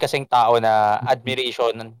 Meron kasing tao na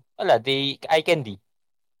admiration, wala, eye candy.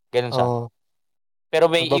 Ganun siya.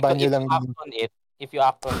 Pero if you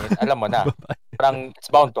act on it, alam mo na. Parang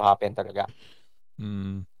it's bound to happen talaga.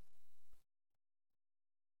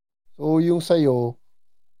 So, yung sa'yo,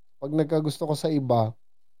 pag nagkagusto ko sa iba,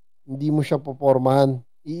 hindi mo siya popormahan.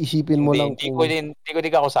 Iisipin mo lang Hindi ko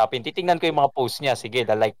din kausapin. Titingnan ko yung mga post niya. Sige,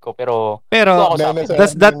 like ko. Pero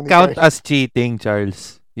does that count as cheating,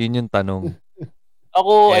 Charles? Yun yung tanong.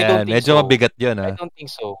 Ako, I don't think medyo so. mabigat yun, I don't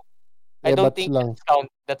think so. Yeah, I don't think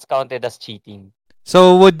that's counted as cheating.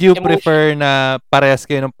 So, would you prefer na parehas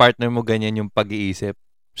kayo ng partner mo ganyan yung pag-iisip?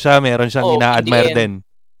 Siya, meron siyang ina-admire din.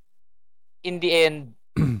 In the end,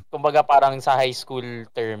 kumbaga parang sa high school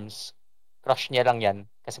terms, crush niya lang yan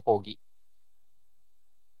kasi pogi.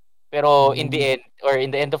 Pero in the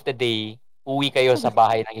end of the day, uwi kayo sa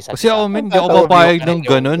bahay ng isa't Kasi isa. ako, hindi ako papayag ng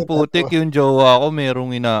ganun. Putik yung jowa ko,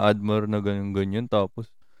 merong ina-admire na ganyan.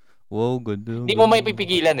 Tapos, wow, ganda. Hindi mo may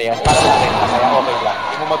pipigilan yan. Para sa akin, kaya okay lang.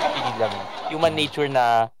 Hindi mo mapipigilan. Human nature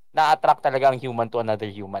na na-attract talaga ang human to another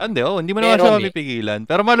human. Hindi mo naman siya mapipigilan.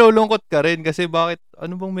 Pero malulungkot ka rin kasi bakit,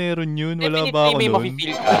 ano bang meron yun? Wala ba ako may nun?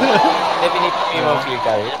 mafe-feel ka. Definitely may mafe-feel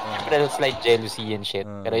ka. Siyempre, slight jealousy and shit.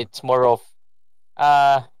 Pero it's more of,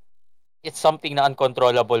 it's something na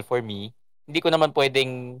uncontrollable for me. Hindi naman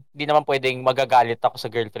pwedeng magagalit ako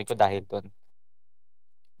sa girlfriend ko dahil doon.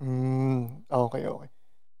 Okay.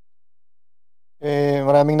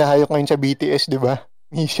 Maraming nahayok ngayon sa BTS, di ba?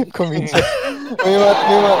 Isip ko minsan.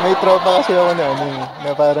 may tropa kasi ako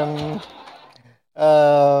na parang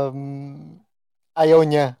ayaw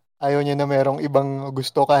niya na merong ibang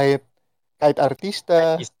gusto kahit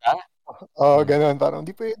artista. Gano'n. Parang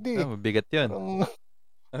hindi pwede. Mabigat yun.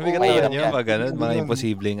 Mabigat naman yun. Pag ganun, mga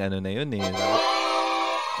imposibleng na yun eh.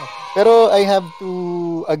 Pero I have to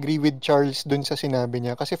agree with Charles dun sa sinabi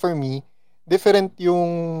niya. Kasi for me, different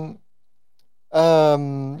yung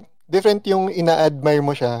ina-admire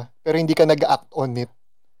mo siya pero hindi ka nag-act on it.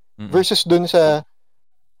 Versus dun sa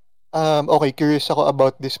okay, curious ako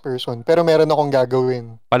about this person pero meron akong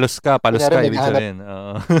gagawin. Palos ka, ibig sabihin.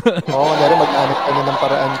 Kunyari maghanap ka na ng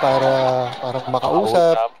paraan para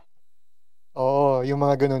makausap. Oo, yung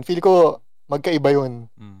mga ganun. Feel ko magkaiba yun.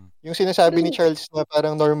 Yung sinasabi ni Charles na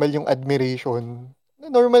parang normal yung admiration.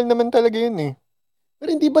 Normal naman talaga yun eh.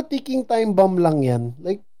 Pero hindi ba ticking time bomb lang yan?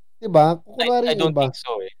 Like, diba? I don't think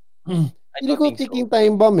so eh. Hindi ko ticking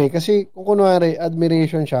time bomb eh. Kasi kung kunwari,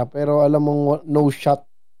 admiration siya, pero alam mong no shot.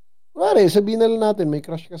 Kunwari, sabihin na lang natin, may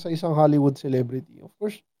crush ka sa isang Hollywood celebrity. Of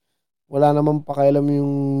course, wala namang pakialam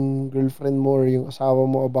yung girlfriend mo or yung asawa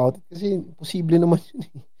mo about it. Kasi, posible naman yun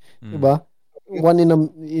eh. Diba?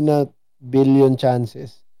 in a billion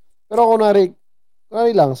chances. Pero kunwari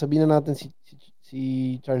lang, sabihin na natin si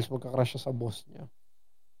Charles magka-crush siya sa boss niya.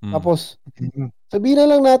 Tapos, sabihin na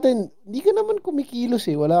lang natin, hindi ka naman kumikilos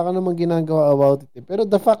wala ka naman ginagawa about it Pero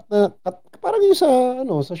the fact na, parang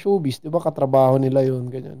yung sa showbiz, di ba, katrabaho nila yun,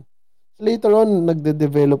 ganyan. Later on,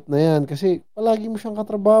 nagde-develop na yan kasi palagi mo siyang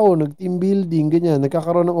katrabaho, nag-team building, ganyan,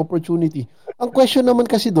 nagkakaroon ng opportunity. Ang question naman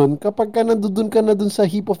kasi doon, kapag ka nandun ka na doon sa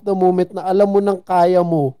heat of the moment na alam mo nang kaya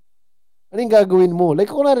mo, ano yung gagawin mo?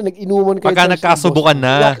 Like, kung nag-inuman kayo. Pagka nagkasubukan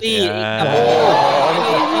na. Exactly.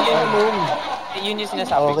 Yun yung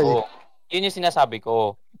sinasabi ko. Yun yung sinasabi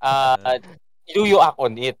ko. Do you act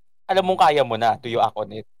on it? Alam mong kaya mo na, do you act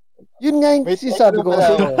on it? Yun nga yung sinasabi ko.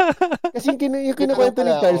 Kasi yung kinukwento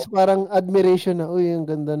ni Charles, parang admiration na, uy, ang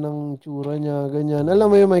ganda ng tsura niya, ganyan. Alam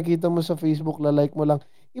mo yung makikita mo sa Facebook, like mo lang.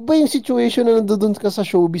 Iba yung situation na nandoon ka sa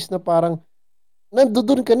showbiz na parang,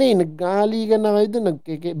 nandoon ka na nag-aaligan na kayo doon,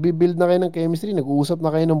 nag-build na kayo ng chemistry, nag-uusap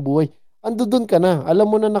na kayo ng buhay. Andoon ka na, alam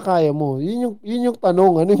mo na nakaya mo. Yun yung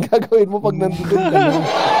tanong, ano yung gagawin mo pag nandoon ka na?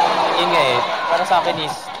 Yun nga para sa akin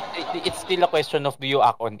it's still a question of do you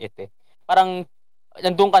act on it Parang,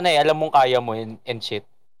 nandun ka na alam mong kaya mo and shit.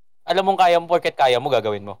 Alam mong kaya mo, porket kaya mo,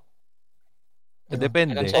 gagawin mo.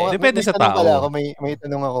 Depende. Depende sa tao. May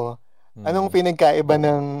tanong ako. Anong pinagkaiba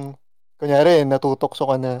ng, kunyari, natutokso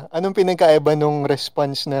ka na, anong pinagkaiba ng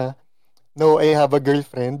response na, no, I have a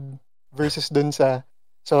girlfriend, versus dun sa,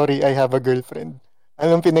 sorry, I have a girlfriend?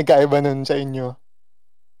 Anong pinagkaiba nun sa inyo?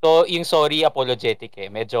 So, yung sorry, apologetic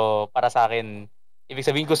Medyo, para sa akin, ibig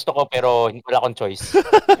sabihin gusto ko, pero wala akong choice.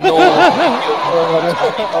 No.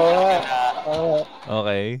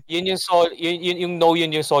 Okay. Yun yung no,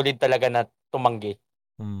 yun yung solid talaga na tumanggi.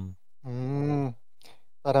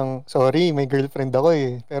 Parang, sorry, may girlfriend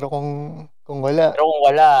ako Pero kung wala.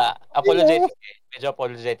 Apologetic Medyo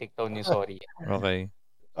apologetic tone yung sorry. Okay.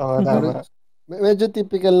 Tama. Medyo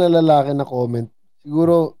typical na lalaki na comment.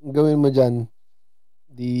 Siguro, gawin mo dyan,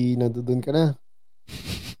 di nandoon ka na.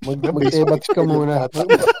 Mag-tebats ka muna.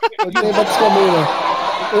 Mag-tebats ka muna.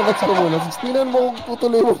 Tapos tingnan mo kung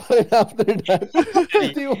tutuloy mo pa rin after that.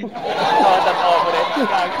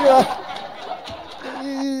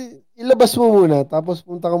 Ilabas mo muna. Tapos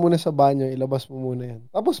punta ka muna sa banyo. Ilabas mo muna yan.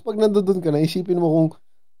 Tapos pag nandoon ka na, isipin mo kung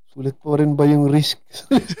sulit po rin ba yung risk.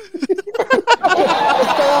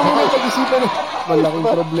 Kaya mo na pag-isipan malaking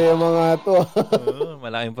problema nga to.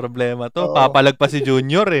 Malaking problema to. Papalag pa si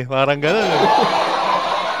Junior Parang gano'n tama.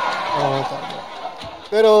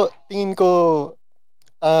 Pero tingin ko,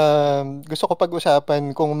 gusto ko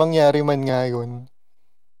pag-usapan kung mangyari man nga yun.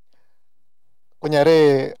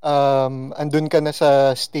 Kunyari, andun ka na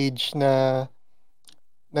sa stage na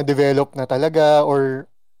na-develop na talaga or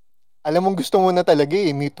alam mong gusto mo na talaga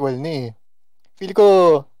mutual na Feel ko,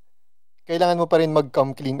 kailangan mo pa rin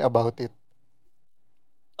mag-come clean about it.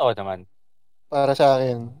 Oo naman. Para sa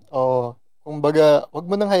akin, kumbaga, wag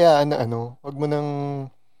mo nang hayaan na wag mo nang,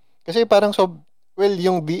 kasi parang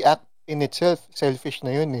yung the act in itself, selfish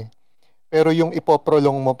na yun Pero yung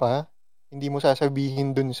ipoprolong mo pa, hindi mo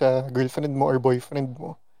sasabihin dun sa girlfriend mo or boyfriend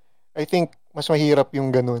mo, I think, mas mahirap yung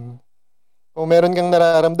ganun. Kung meron kang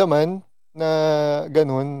nararamdaman na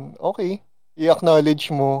ganun, okay,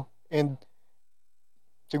 i-acknowledge mo and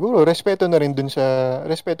siguro respeto na rin dun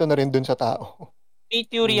sa tao. May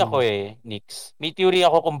theory ako Nix. May theory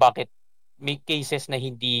ako kung bakit may cases na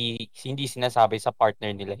hindi sinasabi sa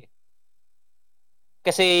partner nila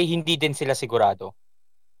Kasi hindi din sila sigurado.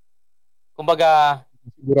 Kumbaga,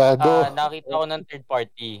 nakita ko ng third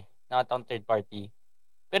party.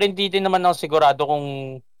 Pero hindi din naman ako sigurado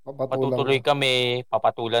kung matutuloy kami,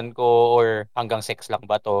 papatulan ko, or hanggang sex lang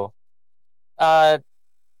ba to.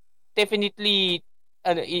 Definitely,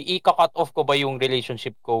 i-cut off ko ba yung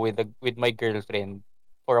relationship ko with my girlfriend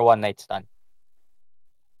for a one night stand?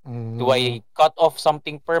 Do I cut off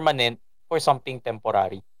something permanent for something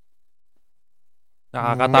temporary?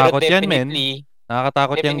 Nakakatakot yan, men.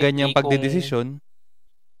 Nakakatakot yung ganyang pagdedesisyon.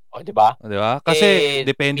 Di ba? Di ba? Kasi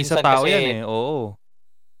depende sa tao yan Oo.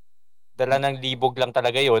 Dala ng libog lang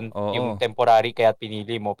talaga yun, yung temporary kaya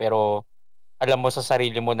pinili mo. Pero alam mo sa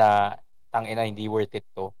sarili mo na tangina, hindi worth it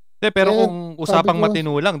to. Pero kung usapang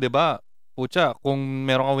matino lang, di ba? Pucha, kung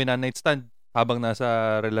meron kang one night stand habang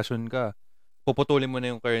nasa relasyon ka, puputulin mo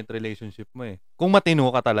na yung current relationship mo Kung matino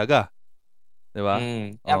ka talaga. Di ba?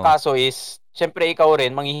 Ang kaso is, syempre ikaw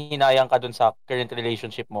rin, manghihinayang ka dun sa current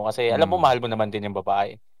relationship mo kasi alam mo, mahal mo naman din yung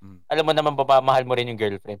babae. Alam mo naman, mahal mo rin yung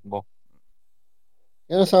girlfriend mo.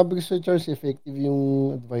 Yan sabi ko sa Charles, effective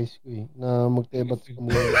yung advice ko na magtebats ka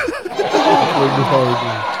muna.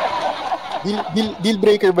 Deal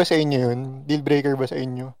breaker ba sa inyo yun? Deal breaker ba sa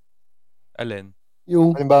inyo? Alin?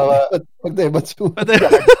 Yung Halimbawa, pagdebat mo.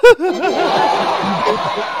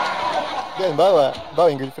 halimbawa,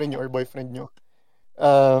 yung girlfriend nyo or boyfriend nyo,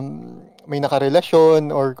 may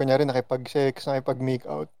nakarelasyon or kunyari nakipag-sex, nakipag-make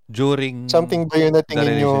out. During Something ba yun na the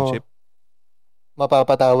tingin nyo relationship?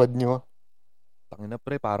 mapapatawad nyo? Tangina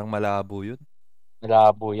pre, parang malabo yun.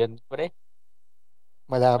 Malabo yan, pre.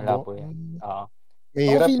 Malabo. Malabo yan. Oo. Ako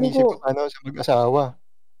Mahirap feeling isip ko, kung ano sa mag-asawa.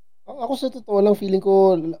 ako sa totoo lang, feeling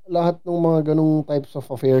ko lahat ng mga ganong types of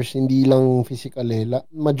affairs, hindi lang physical eh.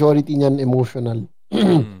 Majority niyan emotional.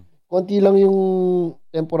 Mm. Konti lang yung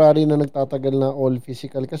temporary na nagtatagal na all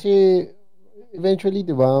physical. Kasi eventually,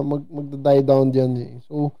 di ba, magda-die down dyan eh.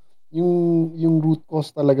 So, yung root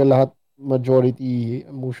cause talaga lahat, majority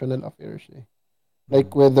emotional affairs eh.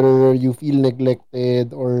 Like whether you feel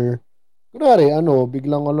neglected or kunwari,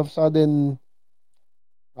 biglang all of a sudden,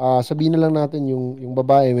 sabihin na lang natin yung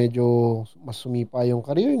babae medyo mas sumipa yung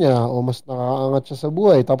career niya o mas nakakaangat siya sa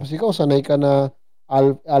buhay. Tapos ikaw, sanay ka na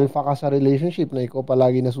alpha ka sa relationship na ikaw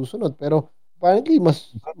palagi nasusunod. Pero apparently,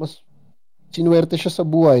 mas sinuwerte siya sa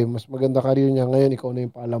buhay. Mas maganda career niya. Ngayon, ikaw na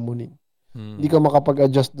yung paalamunin. Hindi ka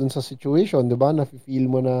makapag-adjust dun sa situation, di ba? Nafe-feel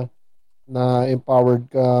mo na empowered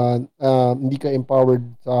ka, hindi ka empowered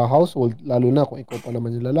sa household, lalo na kung ikaw pa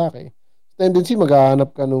naman yung lalaki. Tendency,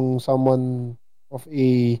 maghahanap ka nung someone of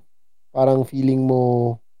a parang feeling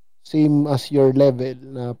mo same as your level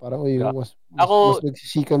na parang mas Ako,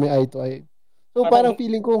 nagsisi kami eye to eye. So parang parang,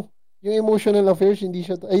 feeling ko yung emotional affairs hindi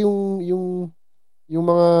siya ay yung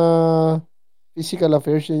mga physical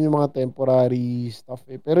affairs yun yung mga temporary stuff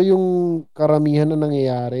eh. Pero yung karamihan na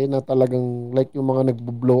nangyayari na talagang like yung mga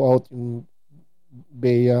nagbo-blow out yung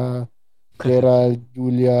Bea, Gerald,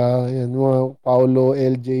 Julia, yan, mga Paulo,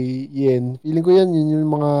 LJ, Yen. Feeling ko yun yung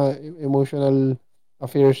mga emotional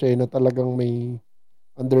affairs eh, na talagang may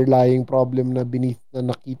underlying problem na beneath na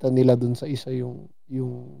nakita nila dun sa isa yung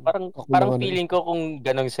parang kakulangan ng feeling isa. ko kung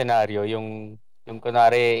ganong scenario, yung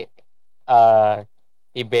kunwari,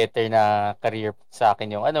 i-better na career sa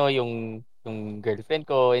akin yung yung girlfriend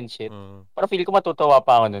ko and shit. Parang feeling ko matutuwa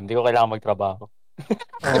pa ako nun. Hindi ko kailangan magtrabaho.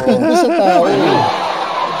 Depende sa tao eh.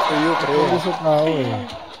 Good for you, pre. Depende sa tao eh.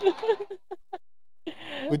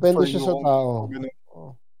 Good Depende for siya you sa kung tao. ganun.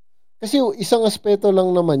 Oo. Kasi isang aspeto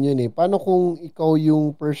lang naman yun eh. Paano kung ikaw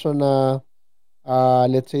yung person na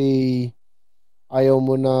let's say ayaw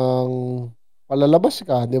mo ng palalabas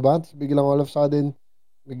ka, 'di ba? Tapos biglang all of a sudden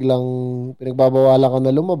biglang pinagbabawalan ka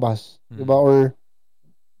na lumabas, 'di ba? Or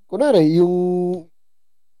kunwari yung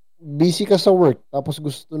busy ka sa work tapos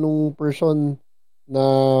gusto nung person na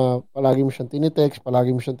palagi mo siyang tinitext,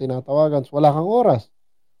 palagi mo siyang tinatawagan, so wala kang oras.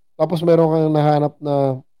 Tapos meron kang nahanap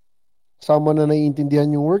na someone na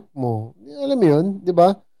naiintindihan yung work mo. Alam mo 'yun, 'di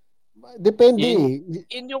ba? Depende Yun, eh.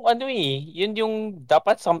 yun yung yun yung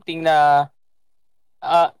dapat something na,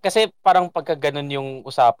 kasi parang pagka ganun yung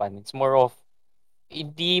usapan, it's more of,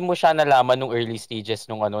 hindi mo siya nalaman nung early stages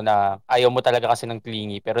nung na ayaw mo talaga kasi ng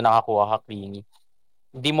clingy pero nakakuha ka clingy.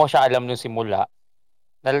 Hindi mo siya alam nung simula.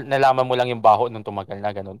 Nalaman mo lang yung baho nung tumagal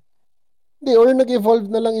na ganun. Hindi, or nag-evolve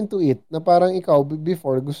na lang into it na parang ikaw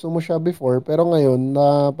before, gusto mo siya before, pero ngayon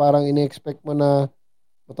na parang ine-expect mo na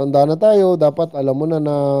matanda na tayo, dapat alam mo na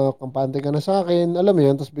kampante ka na sa akin, alam mo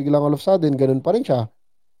yun, tapos biglang all of a sudden, ganun pa rin siya.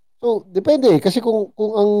 So, depende eh, kasi kung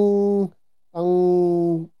ang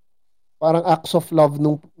parang acts of love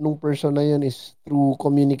nung person na yun is through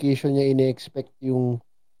communication niya ine-expect yung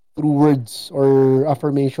through words or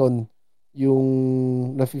affirmation yung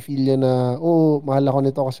nafe-feel niya na, oh, mahal ako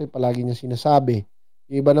nito kasi palagi niya sinasabi.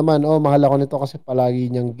 Yung iba naman, oh, mahal ako nito kasi palagi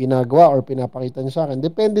niyang ginagawa or pinapakita niya sa akin.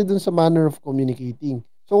 Depende dun sa manner of communicating.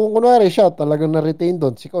 So, kung kunwari siya, talagang na-retain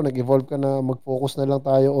doon, ikaw, nag-evolve ka na, mag-focus na lang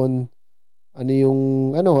tayo on ano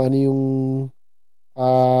yung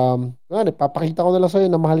papakita ko na lang sa'yo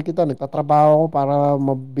na mahal kita, nagtatrabaho ako para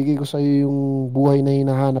mabigay ko sa'yo yung buhay na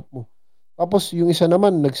hinahanap mo. Tapos yung isa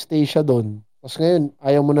naman, nagstay siya doon. Tapos ngayon,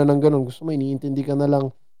 ayaw mo na ng ganun. Gusto mo, iniintindi ka na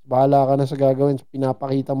lang. Bahala ka na sa gagawin.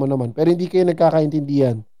 Pinapakita mo naman. Pero hindi kayo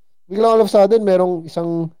nagkakaintindihan. Biglang all of a sudden, merong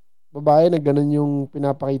isang babae na ganun yung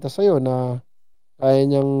pinapakita sa'yo na kaya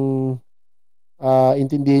niyang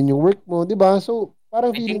intindihin yung work mo. 'Di ba? So,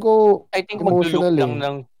 parang I feeling think ko I think emotional eh.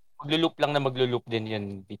 maglo-loop din yun,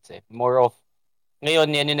 Beats, eh. More of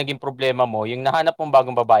ngayon yan yung naging problema mo, yung nahanap mong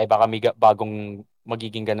bagong babae baka may bagong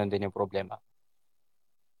magiging gano'n din yung problema.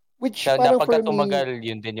 Which Na parang pagka for me, tumagal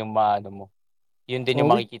yun din yung maano mo, yun din oh, yung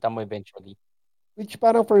which, makikita mo eventually. which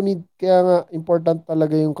parang for me, kaya nga important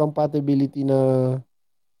talaga yung compatibility na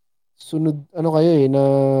sunod, ano kayo eh, na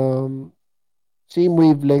same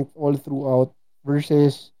wavelength all throughout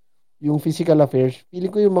versus yung physical affairs.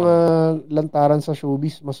 Feeling ko yung mga lantaran sa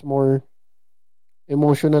showbiz mas more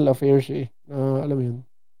emotional affairs alam mo yun.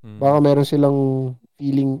 Baka meron silang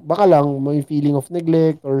feeling, baka lang may feeling of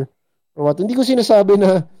neglect or what. Hindi ko sinasabi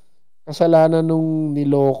na kasalanan nung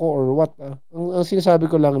niloko or what. Ang sinasabi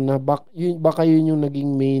ko lang na baka yun yung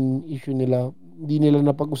naging main issue nila. Hindi nila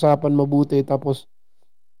napag-usapan mabuti tapos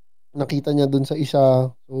nakita niya dun sa isa.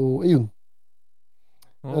 So, ayun.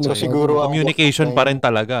 So, siguro communication pa rin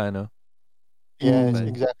talaga, ano? Yes,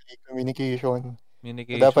 exactly. Communication.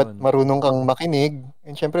 Communication. Dapat marunong kang makinig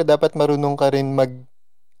and syempre dapat marunong ka rin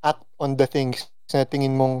mag-act on the things na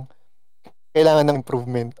tingin mong kailangan ng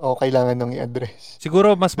improvement o kailangan ng i-address.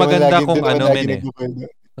 Siguro mas maganda kung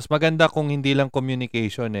mas maganda kung hindi lang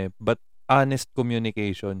communication but honest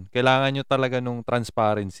communication. Kailangan nyo talaga nung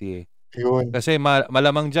transparency Yun. Kasi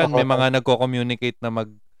malamang dyan may mga nagko-communicate na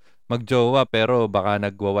magjowa pero baka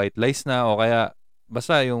nagwa-white lies na o kaya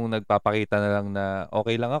basta yung nagpapakita na lang na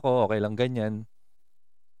okay lang ako, okay lang ganyan.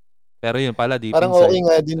 Pero yun pala deep parang inside. Okay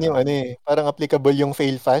nga din yung parang applicable yung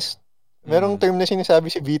fail fast. Merong term na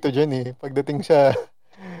sinasabi si Vito dyan pagdating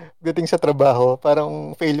sa trabaho,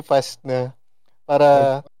 parang fail fast na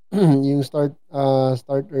para yung start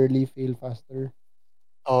early, fail faster.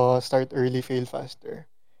 Start early, fail faster.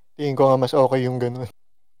 Tingin ko nga mas okay yung ganun.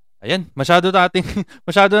 Ayan, masyado na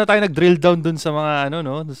tayo nag-drill down dun sa mga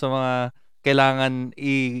dun sa mga kailangan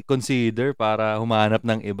i-consider para humanap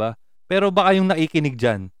ng iba. Pero baka yung nakikinig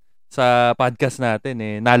diyan sa podcast natin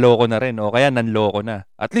naloko na rin o kaya nanloko na.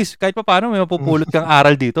 At least kahit paano may mapupulot kang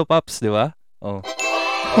aral dito, Paps, di ba?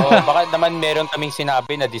 Baka naman meron kaming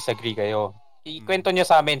sinabi na disagree kayo. Ikwento niyo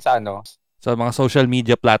sa amin sa sa mga social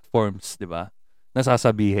media platforms, di ba?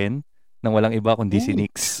 Nasasabihin ng walang iba kundi si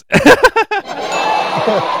Nix.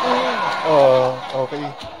 Okay.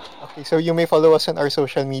 Okay, so you may follow us on our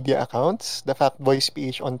social media accounts, the Factboys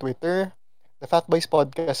PH on Twitter, the Factboys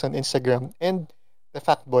Podcast on Instagram, and the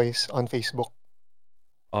Factboys on Facebook.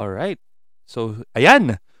 Alright. So,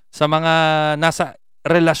 ayan. Sa mga nasa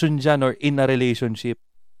relasyon dyan or in a relationship,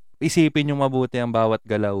 isipin yung mabuti ang bawat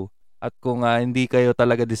galaw. At kung hindi kayo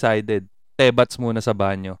talaga decided, tebats muna sa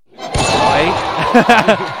banyo. Okay?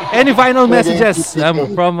 Any final messages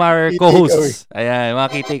from our co-hosts? Ayan, mga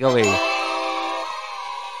key takeaway.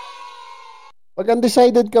 Pag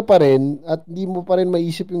undecided ka pa rin at hindi mo pa rin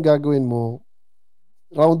maisip yung gagawin mo,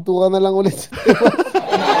 round 2 ka na lang ulit.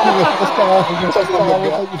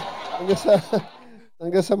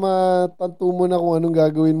 Hanggang sa matanto mo na kung anong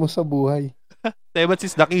gagawin mo sa buhay. Tebats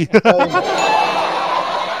is the key.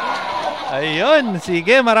 Ayun,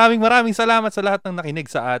 sige, maraming salamat sa lahat ng nakinig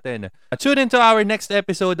sa atin. Tune into our next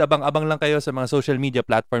episode. Abang-abang lang kayo sa mga social media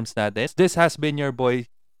platforms natin. This has been your boy,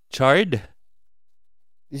 Chard.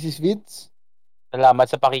 This is Vitz. Salamat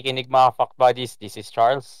sa pakikinig mga Fact Buddies. This is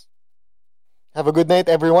Charles. Have a good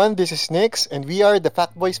night, everyone. This is Nix, and we are the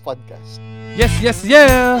Factboys Podcast. Yes,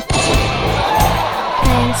 yeah!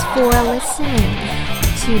 Thanks for listening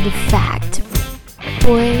to the Fact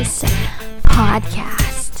Boys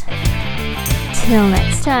Podcast. Till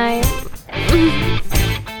next time.